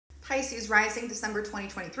Pisces rising December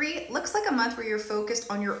 2023 looks like a month where you're focused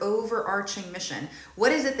on your overarching mission.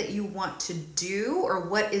 What is it that you want to do, or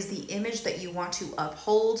what is the image that you want to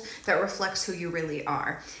uphold that reflects who you really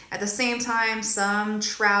are? At the same time, some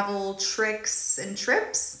travel tricks and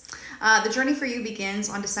trips. The journey for you begins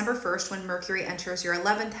on December 1st when Mercury enters your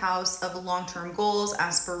 11th house of long-term goals,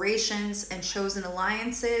 aspirations, and chosen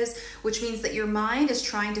alliances, which means that your mind is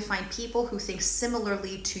trying to find people who think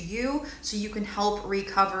similarly to you so you can help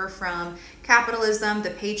recover from capitalism, the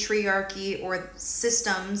patriarchy, or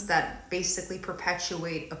systems that basically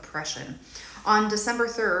perpetuate oppression. On December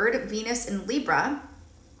 3rd, Venus in Libra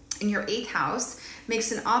in your 8th house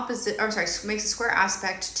makes a square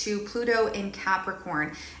aspect to Pluto in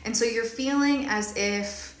Capricorn. And so you're feeling as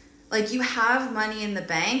if like you have money in the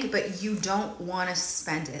bank, but you don't want to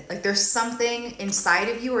spend it. Like there's something inside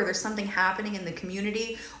of you, or there's something happening in the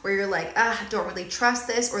community where you're like, I don't really trust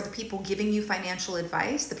this, or the people giving you financial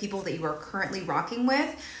advice, the people that you are currently rocking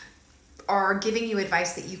with, are giving you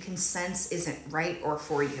advice that you can sense isn't right or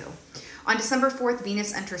for you. On December 4th,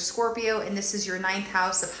 Venus enters Scorpio, and this is your 9th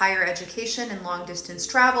house of higher education and long distance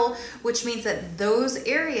travel, which means that those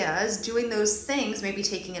areas, doing those things, maybe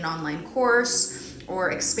taking an online course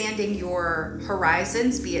or expanding your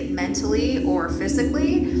horizons, be it mentally or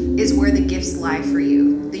physically, is where the gifts lie for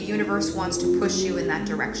you. The universe wants to push you in that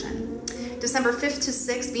direction. December 5th to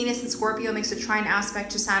 6th, Venus in Scorpio makes a trine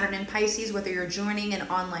aspect to Saturn in Pisces, whether you're joining an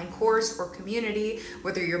online course or community,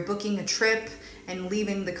 whether you're booking a trip and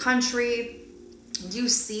leaving the country. You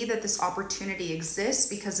see that this opportunity exists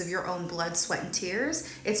because of your own blood, sweat, and tears.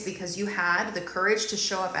 It's because you had the courage to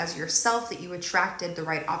show up as yourself that you attracted the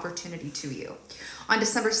right opportunity to you. On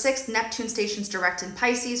December 6th, Neptune stations direct in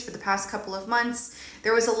Pisces for the past couple of months.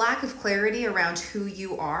 There was a lack of clarity around who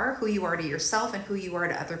you are to yourself and who you are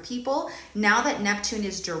to other people. Now that Neptune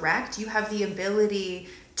is direct, you have the ability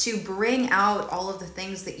to bring out all of the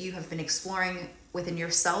things that you have been exploring within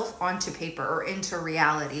yourself onto paper or into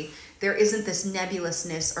reality. There isn't this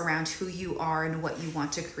nebulousness around who you are and what you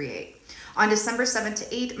want to create. On December 7th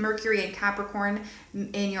to 8th, Mercury in Capricorn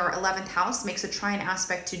in your 11th house makes a trine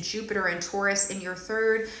aspect to Jupiter and Taurus in your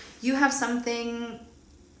 3rd. You have something,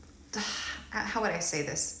 how would I say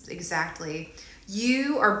this exactly?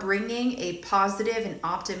 You are bringing a positive and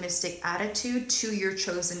optimistic attitude to your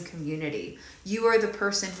chosen community. You are the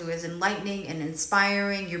person who is enlightening and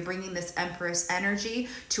inspiring. You're bringing this Empress energy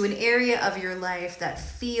to an area of your life that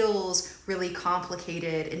feels really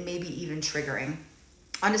complicated and maybe even triggering.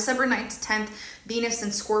 On December 9th to 10th, Venus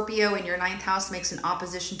in Scorpio in your 9th house makes an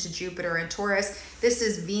opposition to Jupiter and Taurus. This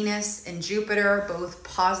is Venus and Jupiter, both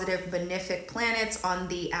positive, benefic planets on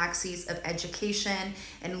the axes of education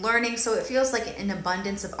and learning. So it feels like an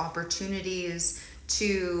abundance of opportunities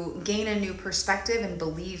to gain a new perspective and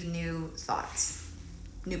believe new thoughts,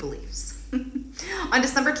 new beliefs. On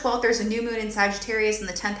December 12th, there's a new moon in Sagittarius in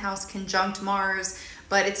the 10th house conjunct Mars,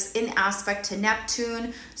 but it's in aspect to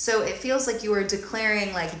Neptune. So it feels like you are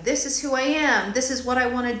declaring like, this is who I am, this is what I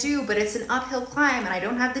want to do, but it's an uphill climb and I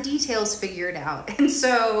don't have the details figured out. And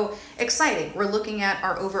so exciting. We're looking at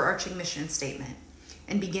our overarching mission statement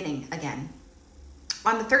and beginning again.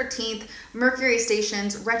 On the 13th, Mercury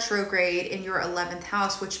stations retrograde in your 11th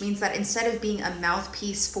house, which means that instead of being a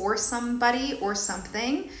mouthpiece for somebody or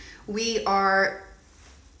something, we are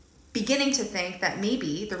beginning to think that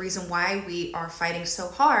maybe the reason why we are fighting so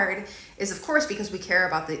hard is, of course, because we care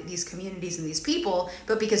about these communities and these people,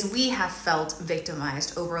 but because we have felt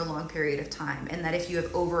victimized over a long period of time. And that if you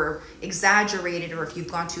have over exaggerated, or if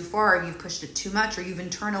you've gone too far, you've pushed it too much, or you've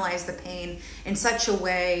internalized the pain in such a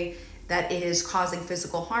way that it is causing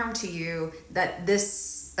physical harm to you,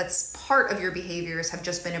 that's part of your behaviors have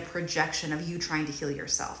just been a projection of you trying to heal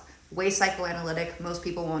yourself. Way psychoanalytic. Most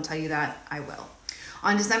people won't tell you that. I will.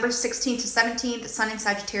 On December 16th to 17th, Sun in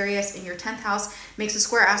Sagittarius in your 10th house makes a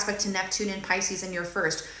square aspect to Neptune in Pisces in your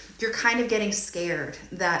 1st. You're kind of getting scared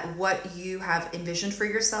that what you have envisioned for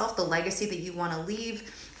yourself, the legacy that you want to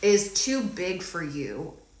leave, is too big for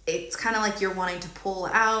you. It's kind of like you're wanting to pull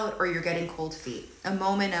out, or you're getting cold feet. A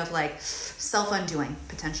moment of like self-undoing,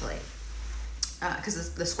 potentially, because it's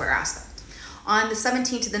the square aspect. On the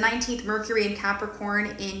 17th to the 19th, Mercury in Capricorn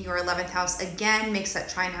in your 11th house again makes that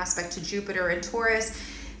trine aspect to Jupiter and Taurus.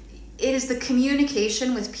 It is the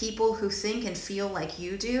communication with people who think and feel like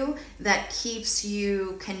you do that keeps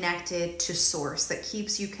you connected to source, that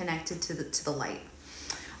keeps you connected to the light.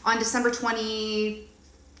 On December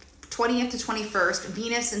 20th to 21st,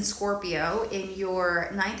 Venus in Scorpio in your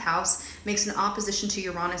 9th house makes an opposition to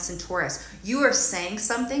Uranus and Taurus. You are saying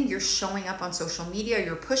something, you're showing up on social media,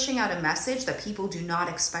 you're pushing out a message that people do not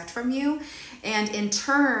expect from you. And in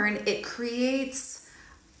turn, it creates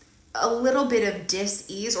a little bit of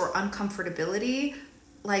dis-ease or uncomfortability,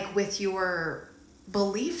 like with your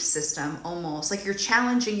belief system, almost like you're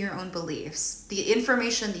challenging your own beliefs. The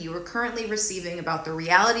information that you are currently receiving about the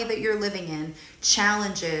reality that you're living in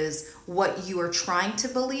challenges what you are trying to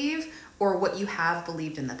believe or what you have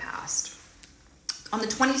believed in the past. On the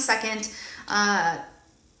 22nd,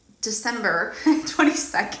 December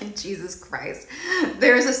 22nd, Jesus Christ,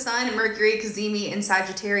 there's a Sun, Mercury, Cazimi, and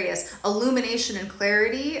Sagittarius, illumination and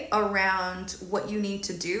clarity around what you need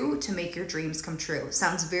to do to make your dreams come true.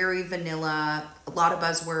 Sounds very vanilla, a lot of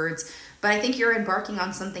buzzwords, but I think you're embarking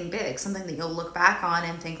on something big, something that you'll look back on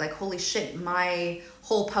and think like, holy shit, my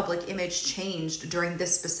whole public image changed during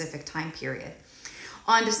this specific time period.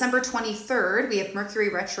 On December 23rd, we have Mercury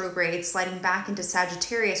retrograde sliding back into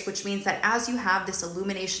Sagittarius, which means that as you have this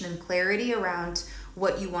illumination and clarity around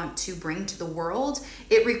what you want to bring to the world,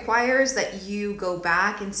 it requires that you go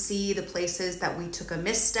back and see the places that we took a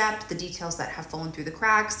misstep, the details that have fallen through the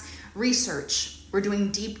cracks, research. We're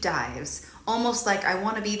doing deep dives, almost like I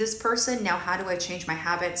want to be this person. Now, how do I change my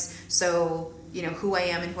habits so, you know, who I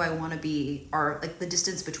am and who I want to be are like the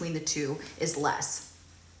distance between the two is less.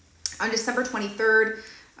 On December 25th,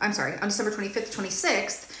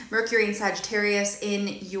 26th, Mercury and Sagittarius in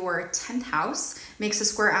your 10th house makes a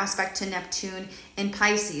square aspect to Neptune and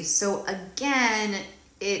Pisces. So again,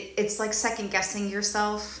 it's like second guessing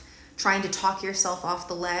yourself, trying to talk yourself off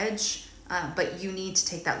the ledge, but you need to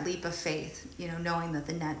take that leap of faith, you know, knowing that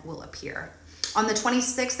the net will appear. On the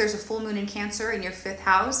 26th, there's a full moon in Cancer in your 5th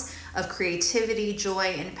house of creativity,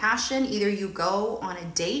 joy, and passion. Either you go on a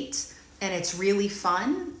date and it's really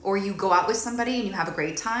fun, or you go out with somebody and you have a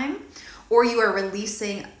great time, or you are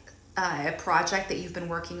releasing a project that you've been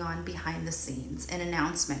working on behind the scenes, an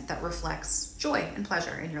announcement that reflects joy and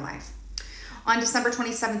pleasure in your life. On December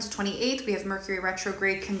 27th to 28th, we have Mercury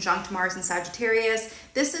retrograde conjunct Mars and Sagittarius.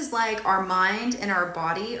 This is like our mind and our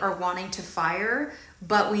body are wanting to fire,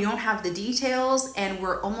 but we don't have the details and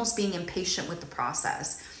we're almost being impatient with the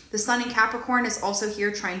process. The Sun in Capricorn is also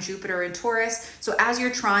here trying Jupiter in Taurus. So as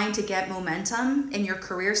you're trying to get momentum in your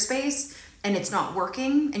career space and it's not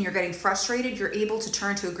working and you're getting frustrated, you're able to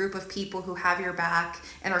turn to a group of people who have your back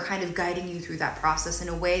and are kind of guiding you through that process in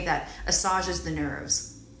a way that assuages the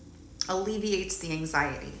nerves, alleviates the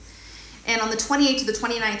anxiety. And on the 28th to the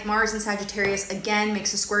 29th, Mars and Sagittarius again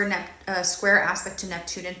makes a square aspect to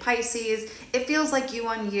Neptune and Pisces. It feels like you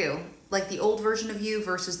on you, like the old version of you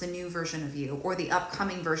versus the new version of you, or the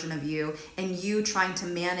upcoming version of you, and you trying to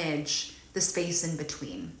manage the space in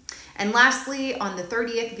between. And lastly, on the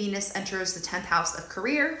 30th, Venus enters the 10th house of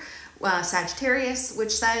career, Sagittarius,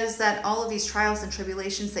 which says that all of these trials and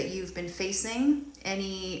tribulations that you've been facing,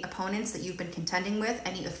 any opponents that you've been contending with,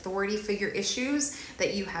 any authority figure issues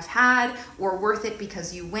that you have had, were worth it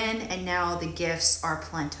because you win, and now the gifts are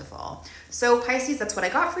plentiful. So Pisces, that's what I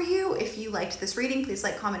got for you. If you liked this reading, please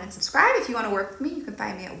like, comment, and subscribe. If you want to work with me, you can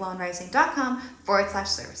find me at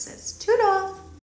wellandrising.com/services. Toodles!